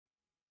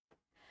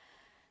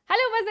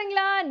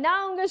பசங்களா,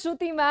 நான் உங்க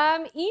ஸ்ருதி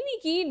மேம்.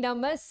 இன்னைக்கு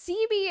நம்ம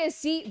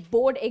CBSE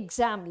போர்டு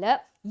எக்ஸாம்ல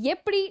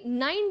எப்படி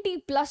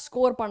 90+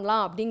 ஸ்கோர்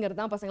பண்ணலாம் அப்படிங்கிறது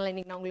தான் பசங்களா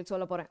இன்னைக்கு நான் உங்களுக்கு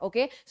சொல்ல போறேன்.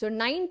 ஓகே, ஸோ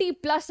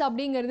 90+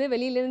 அப்படிங்கிறது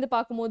வெளியிலேருந்து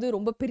பார்க்கும்போது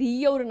ரொம்ப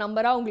பெரிய ஒரு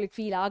நம்பராக உங்களுக்கு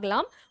ஃபீல்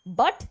ஆகலாம்.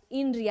 பட்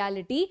இன்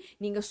ரியாலிட்டி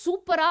நீங்கள்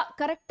சூப்பராக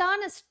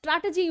கரெக்டான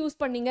ஸ்ட்ராட்டஜி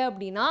யூஸ் பண்ணீங்க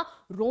அப்படின்னா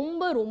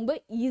ரொம்ப ரொம்ப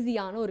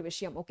ஈஸியான ஒரு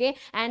விஷயம். Okay,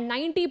 and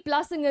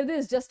 90+ங்கிறது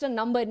is just a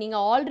number.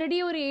 நீங்கள் ஆல்ரெடி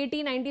ஒரு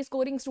 80-90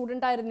 ஸ்கோரிங்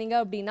ஸ்டூடெண்ட்டாக இருந்தீங்க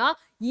அப்படின்னா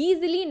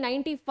ஈஸிலி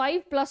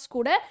 95+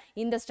 கூட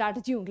இந்த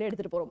ஸ்ட்ராட்டஜி உங்களை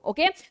எடுத்துகிட்டு போகிறோம்.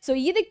 ஓகே, ஸோ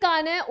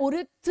இதுக்கான ஒரு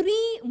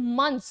 3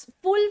 months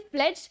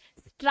full-fledged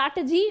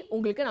strategy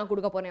உங்களுக்கு நான்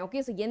கொடுக்க போறேன். ஓகே,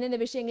 ஸோ எந்தெந்த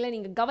விஷயங்களை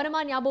நீங்க கவனமா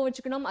ஞாபகம்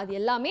வச்சுக்கணும் அது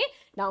எல்லாமே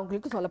நான்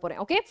உங்களுக்கு சொல்ல போறேன்.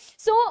 ஓகே,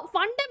 ஸோ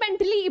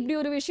ஃபண்டமெண்டலி இப்படி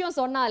ஒரு விஷயம்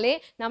சொன்னாலே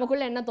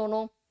நமக்குள்ள என்ன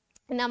தோணும்?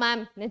 என்ன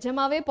மேம்,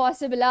 நிஜமாவே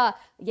பாசிபிளா?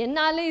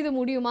 என்னால இது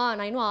முடியுமா?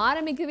 நான் இன்னும்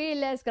ஆரம்பிக்கவே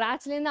இல்லை,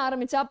 ஸ்கிராச்லேருந்து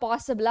ஆரம்பிச்சா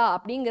பாசிபிளா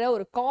அப்படிங்கிற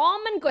ஒரு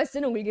காமன்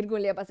கொஸ்டின் உங்களுக்கு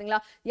இருக்கும் இல்லையா பசங்களா?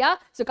 யா,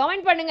 ஸோ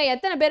கமெண்ட் பண்ணுங்க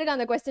எத்தனை பேருக்கு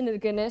அந்த கொஸ்டின்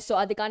இருக்குன்னு. ஸோ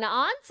அதுக்கான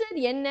ஆன்சர்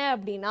என்ன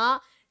அப்படின்னா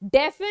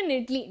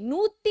definitely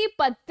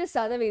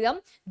 110%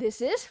 this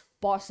is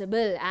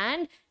possible.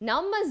 And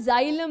நம்ம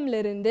Xylemல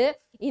இருந்து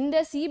இந்த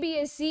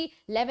CBSE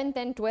 11th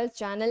and 12th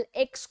channel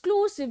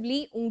exclusively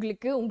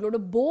உங்களுக்கு உங்களோட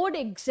போர்டு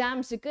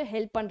எக்ஸாம்ஸுக்கு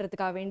ஹெல்ப்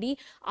பண்ணுறதுக்காக வேண்டி,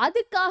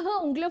 அதுக்காக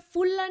உங்களை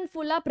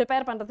ஃபுல்லாக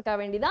ப்ரிப்பேர் பண்ணுறதுக்காக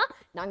வேண்டி தான்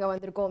நாங்கள்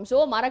வந்திருக்கோம். ஸோ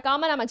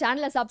மறக்காமல் நம்ம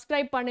சேனலை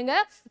சப்ஸ்கிரைப் பண்ணுங்க.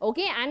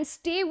 Okay, and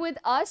stay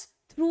with us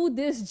through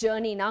this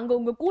journey. நாங்கள்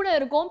உங்க கூட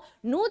இருக்கோம்.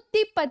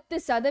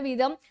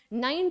 110%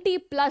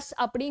 90+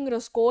 அப்படிங்கிற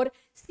ஸ்கோர்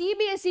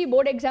CBSE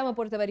போர்டு எக்ஸாமை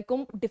பொறுத்த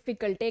வரைக்கும்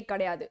டிஃபிகல்ட்டே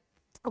கிடையாது.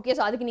 ஓகே,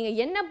 ஸோ அதுக்கு நீங்கள்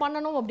என்ன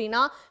பண்ணணும்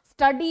அப்படின்னா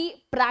ஸ்டடி,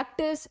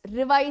 ப்ராக்டிஸ்,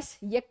 ரிவைஸ்,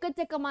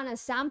 எக்கச்சக்கமான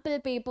sample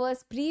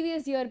papers,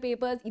 previous year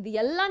papers, இது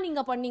எல்லாம்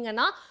நீங்கள்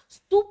பண்ணீங்கன்னா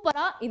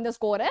சூப்பராக இந்த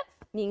ஸ்கோரை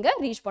நீங்கள்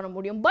ரீச் பண்ண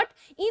முடியும். பட்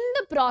இந்த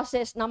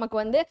ப்ராசஸ்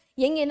நமக்கு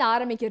எங்கேருந்து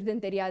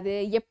ஆரம்பிக்கிறதுன்னு தெரியாது,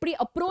 எப்படி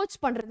அப்ரோச்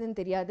பண்ணுறதுன்னு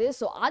தெரியாது.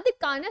 ஸோ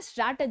அதுக்கான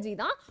ஸ்ட்ராட்டஜி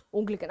தான்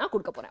உங்களுக்கு நான்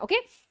கொடுக்க போகிறேன்.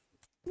 ஓகே,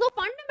 ஸோ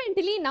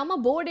ஃபண்டமெண்டலி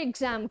நம்ம போர்டு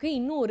எக்ஸாமுக்கு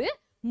இன்னும் ஒரு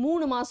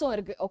 3 மாதம்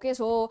இருக்குது. ஓகே,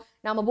 ஸோ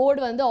நம்ம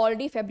board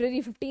already February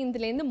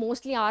 15th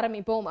mostly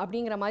ஆரம்பிப்போம்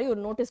அப்படிங்கிற மாதிரி ஒரு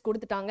நோட்டீஸ்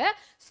கொடுத்துட்டாங்க.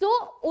 ஸோ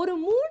ஒரு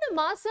 3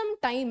 மாதம்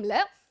டைமில்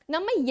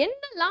நம்ம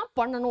என்னெல்லாம்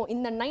பண்ணணும்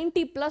இந்த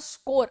 90+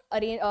 ஸ்கோர்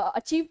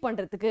அச்சீவ்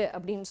பண்ணுறதுக்கு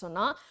அப்படின்னு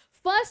சொன்னால்,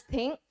 first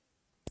thing,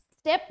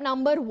 step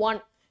number 1,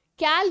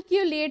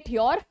 calculate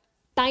your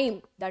time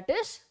that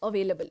is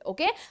available.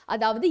 Okay,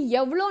 அதாவது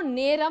எவ்வளோ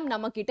நேரம்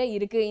நம்ம கிட்ட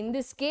இருக்கு. இன்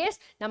திஸ் கேஸ்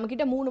நம்ம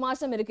கிட்ட 3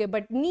 மாதம் இருக்கு.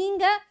 பட்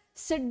நீங்க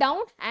sit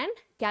down and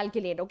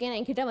calculate. Okay,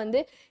 என்கிட்ட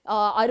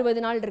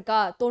 60 நாள் இருக்கா,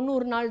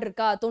 90 நாள்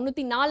இருக்கா,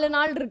 94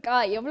 நாள் இருக்கா,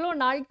 எவ்வளோ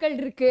நாட்கள்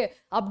இருக்கு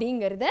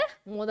அப்படிங்கிறத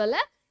முதல்ல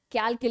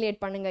கால்குலேட்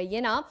பண்ணுங்க.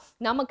 ஏன்னா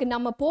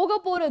நம்ம போக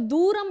போற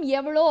தூரம்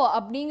எவ்வளோ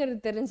அப்படிங்கிறது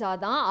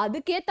தெரிஞ்சாதான்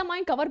அதுக்கேற்ற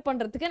மாதிரி கவர்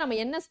பண்றதுக்கு நம்ம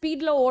என்ன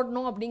ஸ்பீட்ல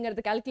ஓடணும்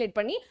அப்படிங்கறது கால்குலேட்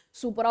பண்ணி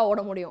சூப்பரா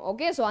ஓட முடியும்.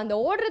 ஓகே, ஸோ அந்த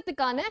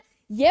ஓடுறதுக்கான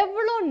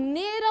எவ்வளோ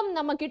நேரம்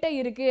நம்ம கிட்ட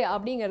இருக்கு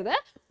அப்படிங்கிறத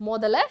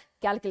முதல்ல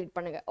கால்குலேட்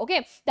பண்ணுங்க. Okay,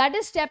 that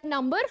is step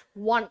number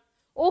 1.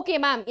 Okay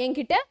ma'am,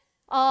 என்கிட்ட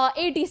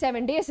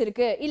 87 டேஸ்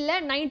இருக்கு, இல்லை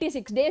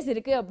 96 டேஸ்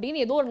இருக்கு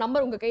அப்படின்னு ஏதோ ஒரு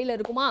நம்பர் உங்க கையில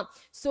இருக்குமா?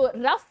 ஸோ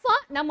ரஃபா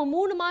நம்ம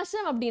 3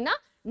 மாசம் அப்படின்னா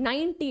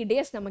 90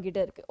 டேஸ் நம்ம கிட்ட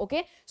இருக்கு. ஓகே,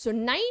 ஸோ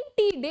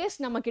 90 டேஸ்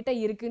நம்ம கிட்ட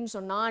இருக்குன்னு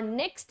சொன்னா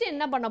நெக்ஸ்ட்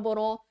என்ன பண்ண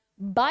போறோம்?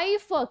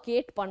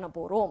 பைஃபர்கேட் பண்ண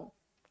போறோம்.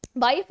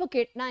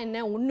 பைஃபர்கேட்னா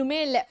என்ன?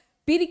 ஒண்ணுமே இல்லை,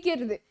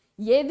 பிரிக்கிறது.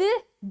 எது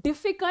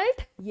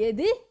டிஃபிகல்ட்,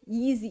 எது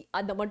ஈஸி,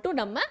 அதை மட்டும்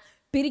நம்ம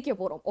பிரிக்க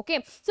போறோம். ஓகே,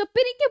 ஸோ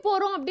பிரிக்க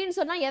போறோம் அப்படின்னு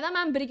சொன்னா எதை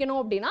மேம் பிரிக்கணும்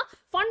அப்படின்னா,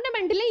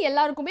 ஃபண்டமெண்டலி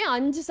எல்லாருக்குமே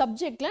 5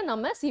 சப்ஜெக்ட்ல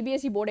நம்ம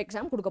CBSE போர்டு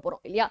எக்ஸாம் கொடுக்க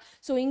போறோம் இல்லையா?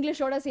 ஸோ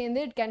இங்கிலீஷோட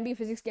சேர்ந்து it can be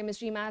physics,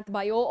 chemistry, math,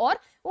 bio,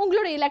 R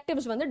உங்களோட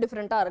எலெக்டிவ்ஸ்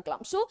டிஃப்ரெண்டா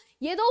இருக்கலாம். ஸோ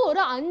ஏதோ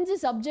ஒரு 5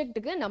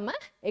 சப்ஜெக்ட்டுக்கு நம்ம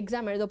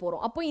எக்ஸாம் எழுத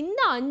போறோம். அப்போ இந்த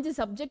 5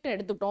 சப்ஜெக்ட்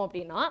எடுத்துக்கிட்டோம்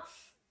அப்படின்னா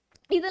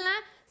இதுல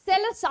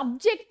சில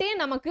சப்ஜெக்டே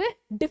நமக்கு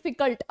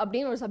டிஃபிகல்ட்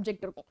அப்படின்னு ஒரு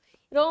சப்ஜெக்ட் இருக்கும்,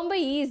 ரொம்ப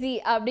ஈஸி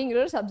அப்படிங்கிற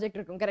ஒரு சப்ஜெக்ட்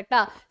இருக்கும். கரெக்டா?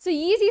 So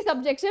easy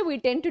சப்ஜெக்ட்ஸை we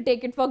tend to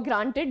take it for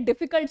granted.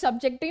 Difficult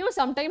சப்ஜெக்டையும்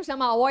sometimes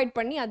நம்ம அவாய்ட்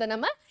பண்ணி அதை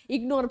நம்ம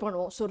இக்னோர்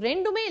பண்ணுவோம். ஸோ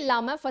ரெண்டுமே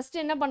இல்லாமல் ஃபர்ஸ்ட்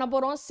என்ன பண்ண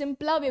போறோம்?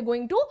 சிம்பிளா we are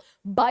going to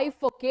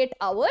bifurcate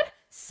our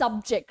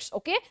subjects.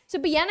 Okay, so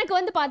இப்போ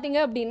எனக்கு பார்த்தீங்க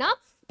அப்படின்னா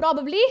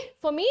probably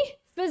for me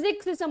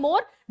physics is a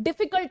more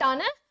difficult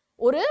ஆன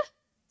ஒரு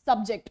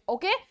சப்ஜெக்ட்.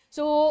 ஓகே,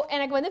 ஸோ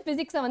எனக்கு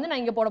physics-ஐ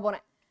நான் இங்கே போட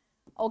போறேன்.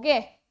 ஓகே,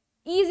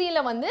 ஈஸியில்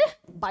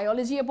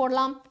பயாலஜியை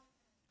போடலாம்.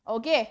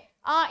 ஓகே,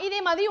 இதே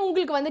மாதிரி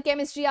உங்களுக்கு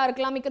கெமிஸ்ட்ரியா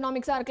இருக்கலாம்,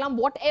 எக்கனாமிக்ஸா இருக்கலாம்,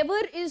 what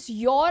ever is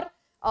your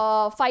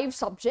 5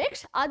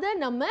 subjects, அதை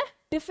நம்ம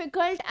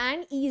டிஃபிகல்ட்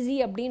அண்ட் ஈஸி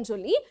அப்படின்னு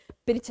சொல்லி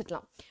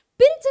பிரிச்சுக்கலாம்.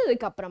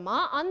 பிரிச்சதுக்கு அப்புறமா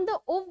அந்த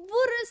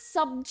ஒவ்வொரு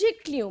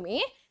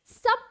சப்ஜெக்ட்லயுமே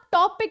சப்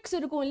டாபிக்ஸ்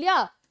இருக்கும் இல்லையா?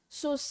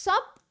 ஸோ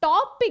சப்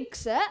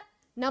டாபிக்ஸை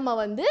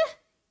நம்ம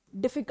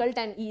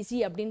டிஃபிகல்ட் அண்ட்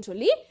ஈஸி அப்படின்னு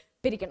சொல்லி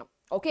பிரிக்கணும்.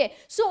 ஓகே,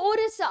 ஸோ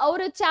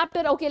ஒரு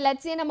சாப்டர், ஓகே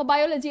லெட்ஸ் சே நம்ம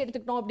பயாலஜி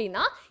எடுத்துக்கிட்டோம்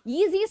அப்படின்னா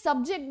ஈஸி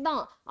சப்ஜெக்ட்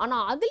தான்,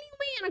 ஆனால்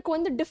அதுலேயுமே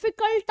எனக்கு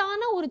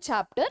டிஃபிகல்ட்டான ஒரு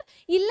சாப்டர்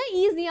இல்லை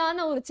ஈஸியான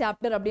ஒரு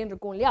சாப்டர் அப்படின்னு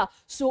இருக்கும் இல்லையா?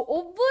 ஸோ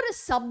ஒவ்வொரு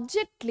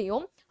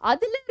சப்ஜெக்ட்லேயும்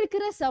அதில்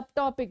இருக்கிற சப்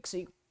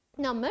டாபிக்ஸையும்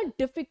நம்ம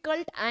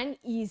டிஃபிகல்ட் அண்ட்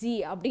ஈஸி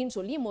அப்படின்னு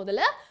சொல்லி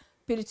முதல்ல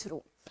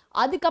பிரிச்சிருவோம்.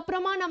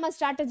 அதுக்கப்புறமா நம்ம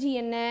ஸ்ட்ராட்டஜி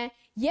என்ன,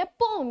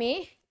 எப்பவுமே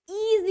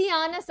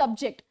ஈஸியான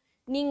சப்ஜெக்ட்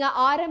நீங்க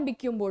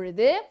ஆரம்பிக்கும்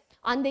பொழுது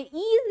அந்த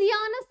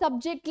ஈஸியான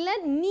சப்ஜெக்ட்ல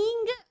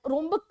நீங்க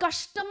ரொம்ப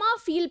கஷ்டமா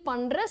ஃபீல்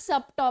பண்ற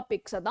சப்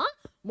டாபிக்ஸை தான்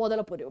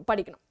முதல்ல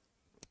படிக்கணும்.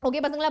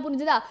 ஓகே பசங்களா,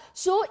 புரிஞ்சுதா?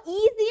 ஸோ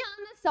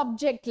ஈஸியான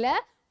சப்ஜெக்ட்ல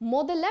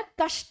முதல்ல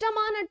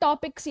கஷ்டமான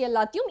டாபிக்ஸ்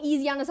எல்லாத்தையும்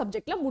ஈஸியான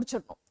சப்ஜெக்ட்ல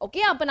முடிச்சிடணும்.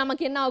 ஓகே, அப்ப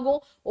நமக்கு என்ன ஆகும்,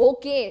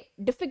 ஓகே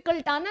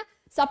டிஃபிகல்ட்டான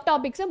சப்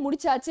டாபிக்ஸை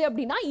முடிச்சாச்சு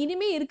அப்படின்னா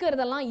இனிமே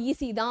இருக்கிறதெல்லாம்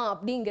ஈஸி தான்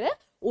அப்படிங்கிற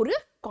ஒரு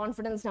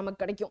கான்ஃபிடன்ஸ்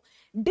நமக்கு கிடைக்கும்.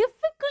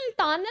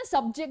 டிஃபிகல்ட்டான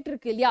சப்ஜெக்ட்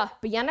இருக்கு இல்லையா,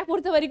 இப்போ என்னை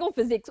பொறுத்த வரைக்கும்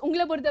பிசிக்ஸ்,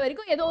 உங்களை பொறுத்த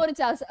வரைக்கும் ஏதோ ஒரு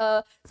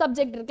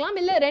சப்ஜெக்ட் இருக்கலாம்,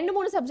 இல்லை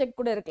 2-3 சப்ஜெக்ட்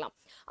கூட இருக்கலாம்.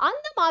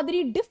 அந்த மாதிரி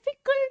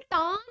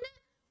டிஃபிகல்ட்டான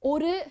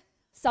ஒரு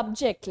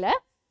சப்ஜெக்ட்ல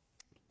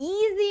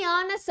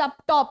ஈஸியான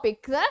சப்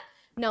டாபிக்ஸை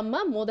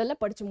நம்ம முதல்ல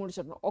படிச்சு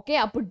முடிச்சிடணும். ஓகே,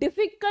 அப்போ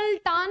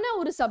டிஃபிகல்ட்டான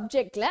ஒரு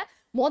சப்ஜெக்ட்ல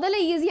முதல்ல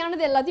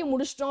ஈஸியானது எல்லாத்தையும்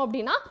முடிச்சிட்டோம்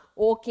அப்படின்னா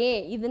ஓகே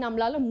இது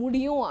நம்மளால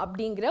முடியும்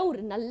அப்படிங்கிற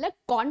ஒரு நல்ல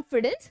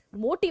கான்ஃபிடன்ஸ்,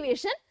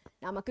 மோட்டிவேஷன்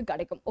நமக்கு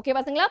கிடைக்கும். ஓகே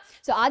பசங்களா,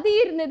 ஸோ அது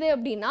இருந்தது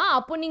அப்படின்னா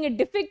அப்போ நீங்க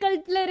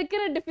டிஃபிகல்ட்ல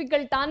இருக்கிற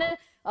டிஃபிகல்ட்டான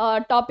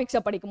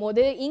டாபிக்ஸை படிக்கும்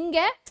போது இங்க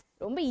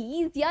ரொம்ப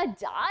ஈஸியா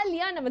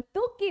ஜாலியா நம்ம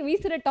தூக்கி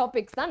வீசுற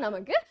டாபிக்ஸ் தான்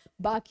நமக்கு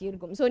பாக்கி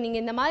இருக்கும். ஸோ நீங்க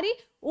இந்த மாதிரி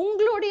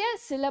உங்களுடைய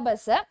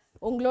சிலபஸை,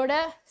 உங்களோட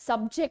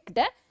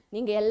சப்ஜெக்டை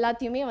நீங்க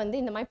எல்லாத்தையுமே வந்து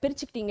இந்த மாதிரி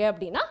பிரிச்சுக்கிட்டீங்க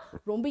அப்படின்னா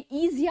ரொம்ப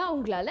ஈஸியா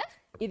உங்களால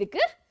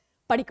இதுக்கு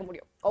படிக்க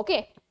முடியும். Okay,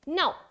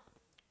 now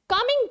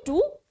coming to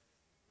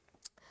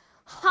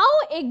how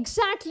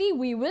exactly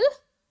we will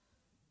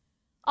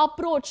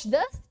approach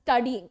the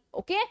studying.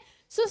 Okay,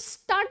 so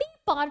study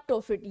part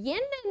of it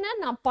என்னென்ன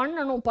நான்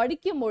பண்ணணும்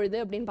படிக்கும் பொழுது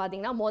அப்படின்னு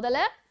பார்த்தீங்கன்னா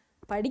முதல்ல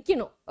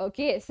படிக்கணும்.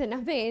 ஓகே, சரி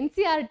நம்ம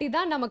என்சிஆர்டி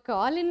தான் நமக்கு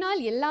ஆல் இன்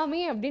ஆல்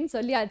எல்லாமே அப்படின்னு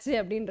சொல்லியாச்சு.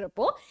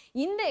 அப்படின்றப்போ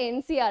இந்த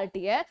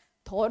என்சிஆர்டியை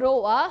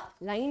thoroughly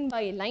line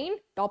by line,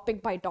 topic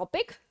by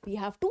topic we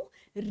have to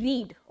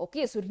read.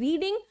 Okay, so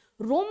reading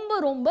ரொம்ப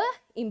ரொம்ப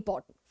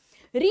important.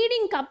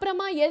 ரீடிங்க்கு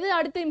அப்புறமா எது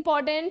அடுத்து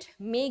இம்பார்ட்டன்ட்,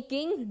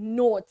 மேக்கிங்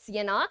நோட்ஸ்.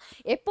 ஏன்னா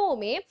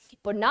எப்போவுமே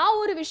இப்போ நான்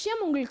ஒரு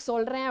விஷயம் உங்களுக்கு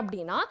சொல்றேன்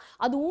அப்படின்னா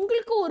அது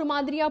உங்களுக்கு ஒரு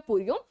மாதிரியா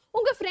புரியும்,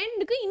 உங்க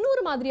ஃப்ரெண்டுக்கு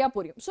இன்னொரு மாதிரியா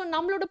புரியும். ஸோ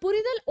நம்மளோட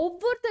புரிதல்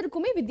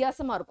ஒவ்வொருத்தருக்குமே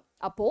வித்தியாசமா இருக்கும்.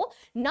 அப்போ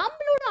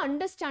நம்மளோட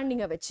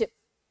அண்டர்ஸ்டாண்டிங்கை வச்சு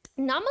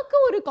நமக்கு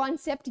ஒரு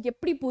கான்செப்ட்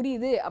எப்படி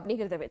புரியுது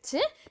அப்படிங்கிறத வச்சு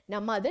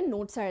நம்ம அதை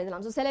நோட்ஸாக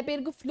எழுதலாம். ஸோ சில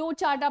பேருக்கு ஃப்ளோ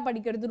சார்ட்டாக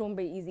படிக்கிறது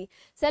ரொம்ப ஈஸி,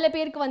 சில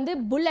பேருக்கு வந்து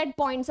புல்லட்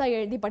பாயிண்ட்ஸாக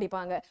எழுதி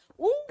படிப்பாங்க.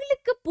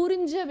 உங்களுக்கு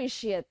புரிஞ்ச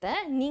விஷயத்த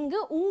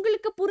நீங்கள்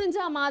உங்களுக்கு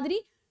புரிஞ்ச மாதிரி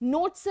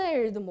நோட்ஸை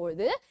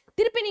எழுதும்போது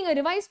திருப்பி நீங்க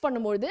ரிவைஸ்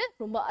பண்ணும்போது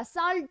ரொம்ப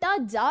அசால்ட்டா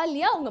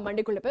ஜாலியா உங்க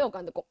மண்டைக்குள்ள போய்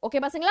உட்காந்துக்கும். ஓகே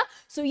பசங்களா,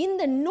 ஸோ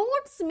இந்த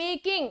நோட்ஸ்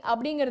மேக்கிங்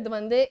அப்படிங்கிறது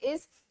வந்து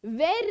is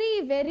very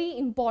very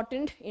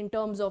important in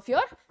terms of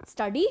your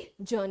study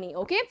journey.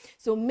 Okay,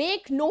 so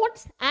make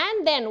notes and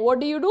then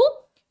what do,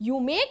 you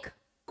make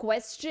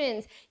questions.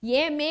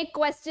 ஏன் மேக்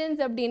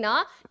கொஸ்டின்ஸ் அப்படின்னா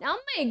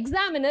நம்ம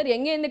எக்ஸாமினர்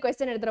எங்க இருந்து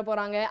கொஸ்டின் எடுத்துட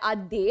போறாங்க,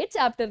 அதே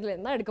சாப்டர்ல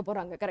இருந்து தான் எடுக்க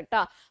போறாங்க.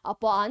 கரெக்டா,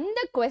 அப்போ அந்த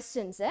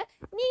கொஸ்டின்ஸை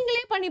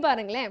நீங்களே பண்ணி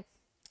பாருங்களேன்.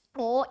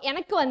 ஓ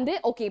எனக்கு வந்து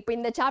ஓகே இப்போ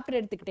இந்த சாப்டர்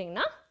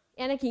எடுத்துக்கிட்டிங்கன்னா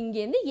எனக்கு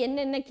இங்கேருந்து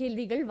என்னென்ன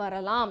கேள்விகள்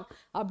வரலாம்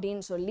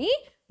அப்படின்னு சொல்லி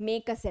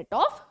make a set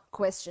of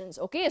questions.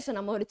 Okay, so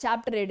நம்ம ஒரு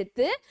சாப்டர்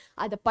எடுத்து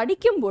அதை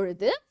படிக்கும்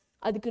பொழுது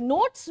அதுக்கு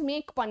நோட்ஸ்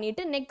மேக்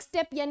பண்ணிட்டு நெக்ஸ்ட்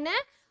ஸ்டெப் என்ன,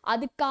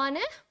 அதுக்கான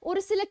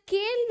ஒரு சில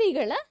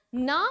கேள்விகளை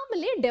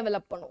நாமளே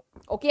டெவலப் பண்ணுவோம்.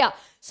 ஓகேயா,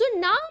 ஸோ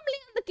நாமளே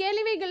அந்த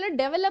கேள்விகளை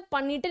டெவலப்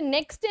பண்ணிட்டு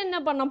நெக்ஸ்ட்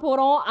என்ன பண்ண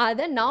போறோம்,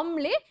 அதை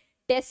நாமளே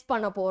டெஸ்ட்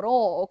பண்ண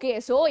போறோம். ஓகே,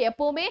 ஸோ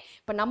எப்பவுமே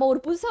இப்போ நம்ம ஒரு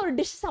புதுசாக ஒரு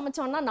டிஷ்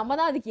சமைச்சோம்னா நம்ம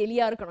தான் அதுக்கு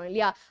எலியா இருக்கணும்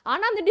இல்லையா,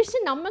 ஆனால் அந்த டிஷ்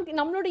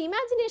நம்மளோட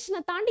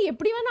இமேஜினேஷனை தாண்டி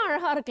எப்படி வேணா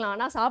அழகா இருக்கலாம்,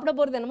 ஆனால் சாப்பிட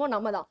போறது என்னமோ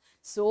நம்ம தான்.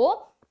 ஸோ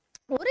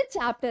ஒரு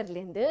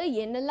சாப்டர்லேருந்து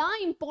என்னெல்லாம்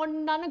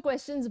இம்பார்ட்டண்டான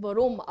கொஸ்டின்ஸ்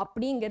வரும்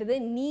அப்படிங்கிறது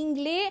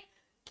நீங்களே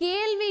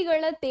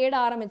கேள்விகளை தேட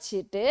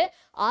ஆரம்பிச்சுட்டு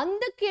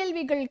அந்த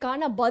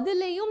கேள்விகளுக்கான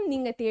பதிலையும்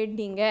நீங்க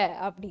தேடினீங்க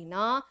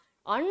அப்படின்னா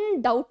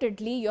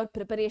undoubtedly your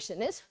preparation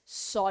is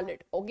solid.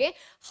 Okay,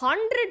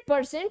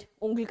 100%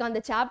 உங்களுக்கு அந்த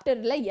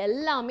சாப்டர்ல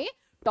எல்லாமே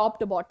டாப்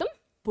டு பாட்டம்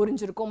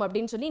புரிஞ்சிருக்கும்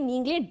அப்படின்னு சொல்லி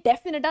நீங்களே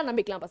டெஃபினட்டா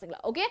நம்பிக்கலாம்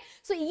பசங்களா. ஓகே,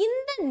 ஸோ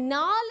இந்த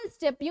 4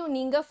 ஸ்டெப்பையும்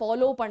நீங்க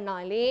ஃபாலோ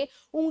பண்ணாலே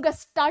உங்க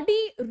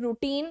study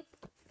routine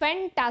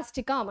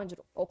ஃபேண்டாஸ்டிக்கா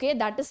அமைஞ்சிரும். Okay,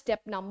 that is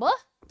step number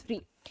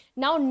 3.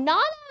 Now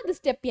 4வது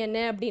ஸ்டெப் என்ன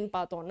அப்படின்னு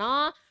பார்த்தோம்னா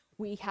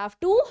we have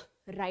to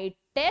write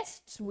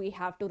tests, we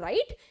have to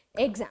write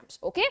exams.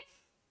 Okay,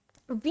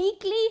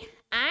 weekly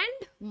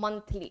and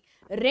monthly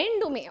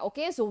ரெண்டுமே.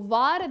 ஓகே, ஸோ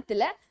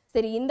வாரத்தில்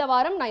சரி இந்த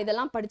வாரம் நான்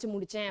இதெல்லாம் படித்து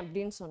முடித்தேன்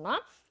அப்படின்னு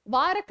சொன்னால்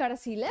வார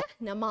கடைசியில்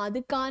நம்ம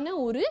அதுக்கான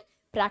ஒரு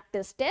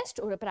ப்ராக்டிஸ்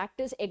டெஸ்ட், ஒரு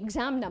ப்ராக்டிஸ்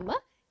எக்ஸாம் நம்ம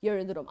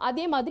எழுதுறோம்.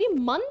 அதே மாதிரி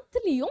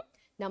மந்த்லியும்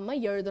நம்ம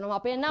எழுதணும்.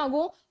 அப்போ என்ன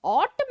ஆகும்,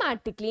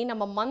 ஆட்டோமேட்டிக்லி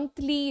நம்ம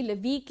மந்த்லி இல்லை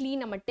வீக்லி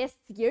நம்ம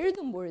டெஸ்ட்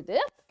எழுதும் பொழுது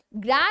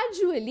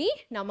கிராஜுவலி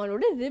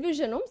நம்மளோட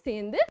ரிவிஷனும்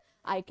சேர்ந்து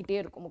ஆகிக்கிட்டே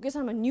இருக்கும். ஓகே, ஸோ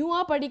நம்ம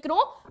நியூவாக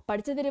படிக்கிறோம்,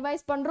 படித்தது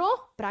ரிவைஸ் பண்ணுறோம்,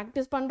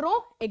 ப்ராக்டிஸ் பண்ணுறோம்,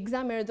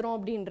 எக்ஸாம் எழுதுகிறோம்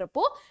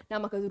அப்படின்றப்போ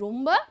நமக்கு அது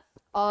ரொம்ப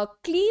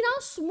க்ளீனாக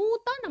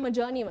ஸ்மூத்தாக நம்ம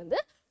ஜேர்னி வந்து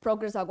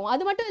ப்ரோக்ரஸ் ஆகும்.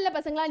 அது மட்டும் இல்லை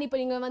பசங்களா, இப்போ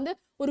நீங்கள் வந்து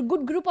ஒரு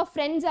குட் குரூப் ஆஃப்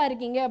ஃப்ரெண்ட்ஸாக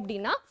இருக்கீங்க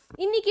அப்படின்னா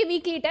இன்னைக்கு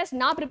வீக்லி டெஸ்ட்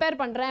நான்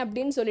ப்ரிப்பேர் பண்ணுறேன்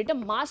அப்படின்னு சொல்லிட்டு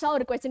மாசாக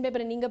ஒரு கொஸ்டின்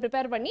பேப்பரை நீங்கள்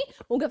ப்ரிப்பேர் பண்ணி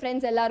உங்கள்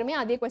ஃப்ரெண்ட்ஸ் எல்லாருமே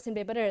அதே கொஸ்டின்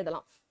பேப்பரை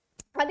எழுதலாம்.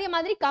 அதே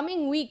மாதிரி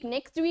கமிங் வீக்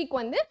நெக்ஸ்ட் வீக்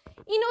வந்து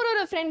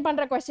இன்னொரு ஃப்ரெண்ட்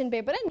பண்ற கொஸ்டின்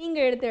பேப்பரை நீங்க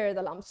எடுத்து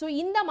எழுதலாம். ஸோ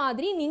இந்த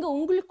மாதிரி நீங்க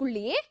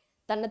உங்களுக்குள்ளேயே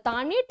தன்னை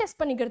தானே டெஸ்ட்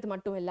பண்ணிக்கிறது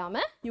மட்டும் இல்லாம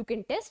you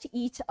can test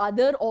each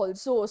other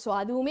also. So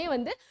அதுவுமே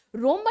வந்து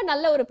ரொம்ப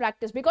நல்ல ஒரு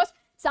ப்ராக்டிஸ். பிகாஸ்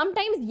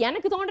சம்டைம்ஸ்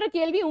எனக்கு தோன்ற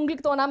கேள்வி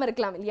உங்களுக்கு தோணாம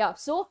இருக்கலாம் இல்லையா?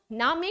 ஸோ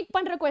நான் மேக்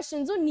பண்ற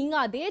கொஸ்டின்ஸும் நீங்க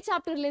அதே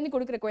சாப்டர்ல இருந்து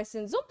கொடுக்குற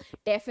கொஸ்டின்ஸும்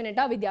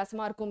டெஃபினட்டா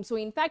வித்தியாசமா இருக்கும். ஸோ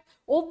இன்ஃபேக்ட்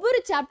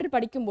ஒவ்வொரு சாப்டர்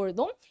படிக்கும்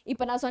பொழுதும்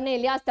இப்போ நான் சொன்னேன்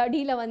இல்லையா,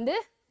 ஸ்டடியில வந்து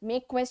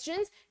make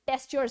questions,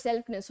 test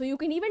yourselfness. So you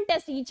can even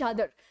test each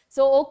other.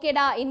 So okay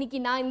da, இன்னைக்கு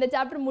நான் இந்த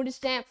சாப்டர்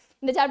முடிச்சிட்டேன்,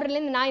 இந்த சாப்டர்ல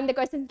இருந்து நான் இந்த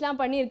क्वेश्चंसலாம்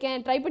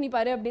பண்ணிருக்கேன், ட்ரை பண்ணி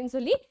பாரு அப்படினு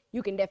சொல்லி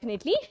you can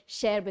definitely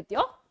share with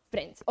your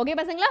friends. Okay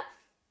பசங்களா?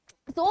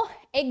 So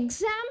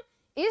exam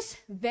is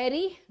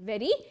very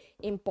very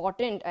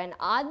important. And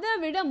அதை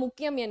விட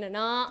முக்கியம்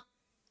என்னன்னா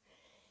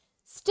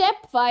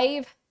step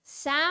 5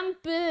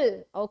 sample.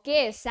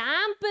 Okay,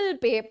 sample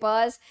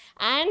papers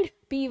and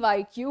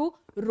PYQ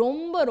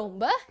ரொம்ப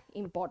ரொம்ப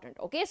important.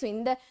 Okay, so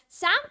இந்த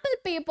sample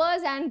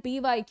papers and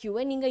PYQ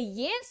நீங்க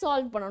ஏன்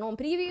சால்வ் பண்ணணும்,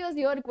 previous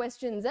year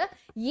questions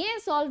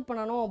ஏன் சால்வ்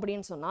பண்ணணும்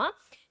அப்படின்னு சொன்னா,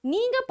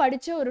 நீங்க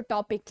படிச்ச ஒரு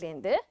டாபிக்ல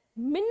இருந்து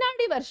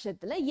முன்னாடி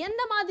வருஷத்துல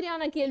எந்த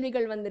மாதிரியான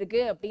கேள்விகள்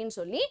வந்திருக்கு அப்படின்னு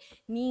சொல்லி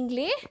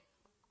நீங்களே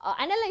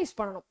அனலைஸ்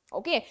பண்ணணும்.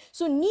 ஓகே,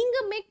 ஸோ நீங்க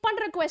மேக்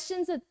பண்ற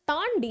கொஸ்டின்ஸை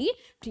தாண்டி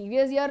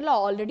ப்ரீவியஸ் இயர்ல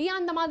ஆல்ரெடி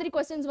அந்த மாதிரி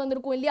கொஸ்டின்ஸ்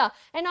வந்திருக்கும் இல்லையா?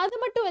 அண்ட் அது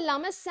மட்டும்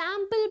இல்லாம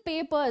சாம்பிள்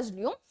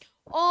பேப்பர்ஸ்லயும்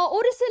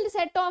ஒரு சில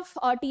செட் ஆஃப்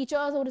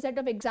டீச்சர்ஸ், ஒரு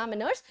செட் ஆஃப்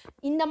எக்ஸாமினர்ஸ்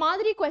இந்த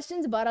மாதிரி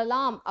கொஸ்டின்ஸ்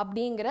வரலாம்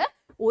அப்படிங்கிற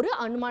ஒரு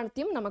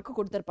அனுமானத்தையும் நமக்கு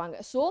கொடுத்துருப்பாங்க.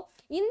 ஸோ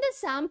இந்த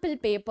sample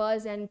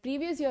papers and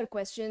previous year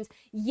questions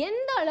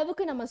எந்த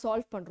அளவுக்கு நம்ம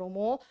சால்வ்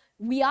பண்றோமோ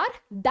we are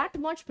that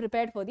much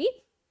prepared for the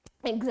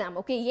exam.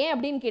 Okay, ஏன்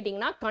அப்படின்னு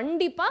கேட்டிங்கன்னா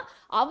கண்டிப்பாக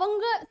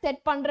அவங்க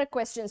செட் பண்ணுற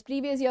questions,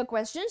 previous year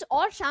questions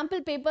are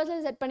sample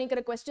பேப்பர்ஸில் set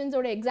பண்ணிக்கிற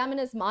கொஸ்டின்ஸோட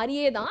எக்ஸாமினர்ஸ்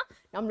மாதிரியே தான்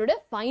நம்மளோட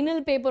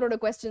ஃபைனல் பேப்பரோட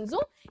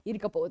கொஸ்டின்ஸும்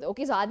இருக்க போகுது.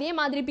 ஓகே, ஸோ அதே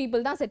மாதிரி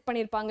பீப்புள் தான் செட்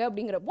பண்ணியிருப்பாங்க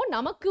அப்படிங்கிறப்போ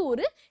நமக்கு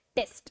ஒரு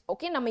டெஸ்ட்.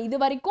 ஓகே, நம்ம இது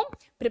வரைக்கும்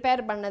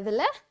ப்ரிப்பேர்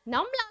பண்ணதில்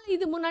நம்மளால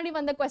இது முன்னாடி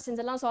வந்த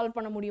கொஸ்டின்ஸ் எல்லாம் சால்வ்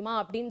பண்ண முடியுமா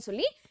அப்படின்னு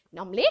சொல்லி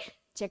நம்மளே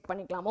செக்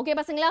பண்ணிக்கலாம். ஓகே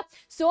பசங்களா?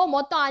 ஸோ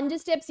மொத்தம்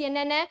 5 ஸ்டெப்ஸ்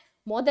என்னென்ன?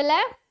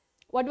 முதல்ல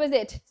what was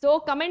it? So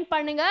comment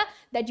பண்ணுங்க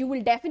that you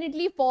will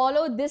definitely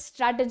follow this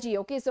strategy.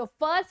 Okay, so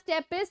first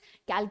step is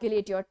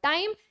calculate your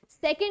time.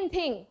 Second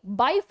thing,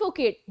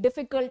 bifurcate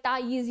difficult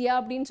easy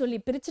அப்படின்னு சொல்லி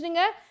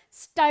பிரிச்சுடுங்க.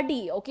 Study.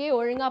 Okay,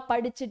 ஒழுங்கா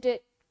படிச்சுட்டு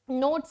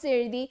நோட்ஸ்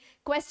எழுதி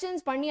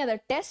questions பண்ணி அதை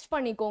டெஸ்ட்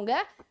பண்ணிக்கோங்க.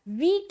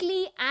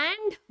 Weekly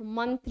and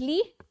monthly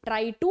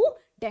try to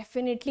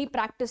definitely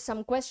practice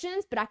some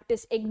questions,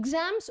 practice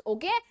exams.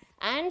 Okay,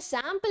 and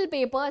sample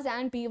papers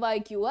and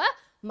PYQ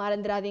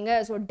மறந்துடாதீங்க.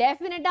 So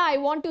டெஃபினட்டா I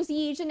want to C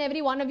each and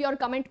every one of your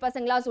comment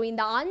பசங்களா. So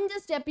இந்த 5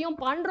 ஸ்டெப்பையும்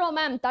பண்றோம்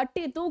ma'am,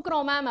 தட்டி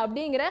தூக்குறோம் ma'am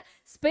அப்படிங்கிற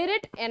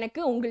spirit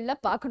எனக்கு உங்கள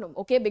பார்க்கணும்.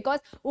 ஓகே,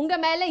 பிகாஸ் உங்க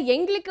மேல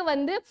எங்களுக்கு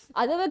வந்து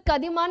அளவுக்கு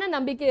அதிகமான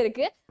நம்பிக்கை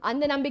இருக்கு,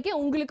 அந்த நம்பிக்கை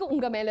உங்களுக்கு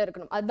உங்க மேல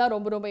இருக்கணும். அதுதான்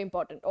ரொம்ப ரொம்ப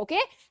இம்பார்ட்டன்ட்.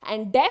 ஓகே,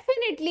 அண்ட்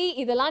டெஃபினெட்லி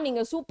இதெல்லாம்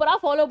நீங்க சூப்பரா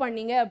ஃபாலோ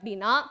பண்ணீங்க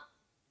அப்படின்னா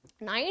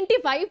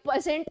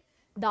 95%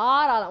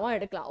 தாராளமா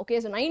எடுக்கலாம். ஓகே,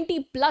 ஸோ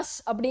 90+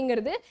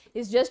 அப்படிங்கிறது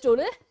இஸ் ஜஸ்ட்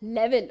ஒரு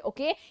level.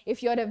 Okay,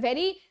 if you are a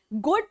very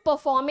good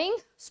performing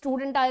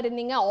ஸ்டூடெண்டா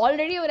இருந்தீங்க,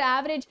 ஆல்ரெடி ஒரு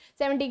ஆவரேஜ்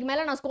 70க்கு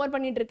மேல நான் ஸ்கோர்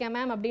பண்ணிட்டு இருக்கேன்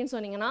மேம் அப்படின்னு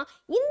சொன்னீங்கன்னா,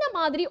 இந்த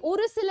மாதிரி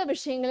ஒரு சில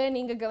விஷயங்களை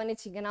நீங்க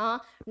கவனிச்சீங்கன்னா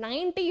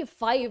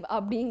 95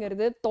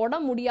 அப்படிங்கிறது தொட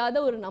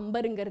முடியாத ஒரு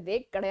நம்பருங்கிறதே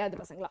கிடையாது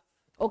பசங்களா.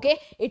 Okay,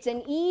 it's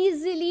an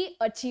easily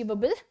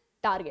achievable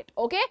target.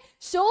 Okay,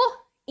 so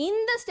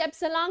இந்த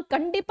ஸ்டெப்ஸ் எல்லாம்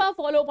கண்டிப்பா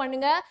ஃபாலோ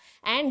பண்ணுங்க.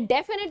 அண்ட்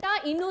டெஃபினட்டா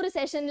இன்னொரு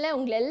செஷன்ல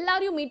உங்களை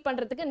எல்லாரையும் மீட்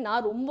பண்றதுக்கு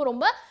நான் ரொம்ப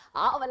ரொம்ப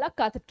ஆவலா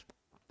காத்துட்டு இருக்கேன்.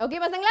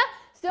 ஓகே பசங்களா?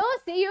 So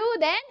see you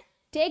then.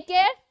 Take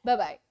care. Bye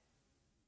bye.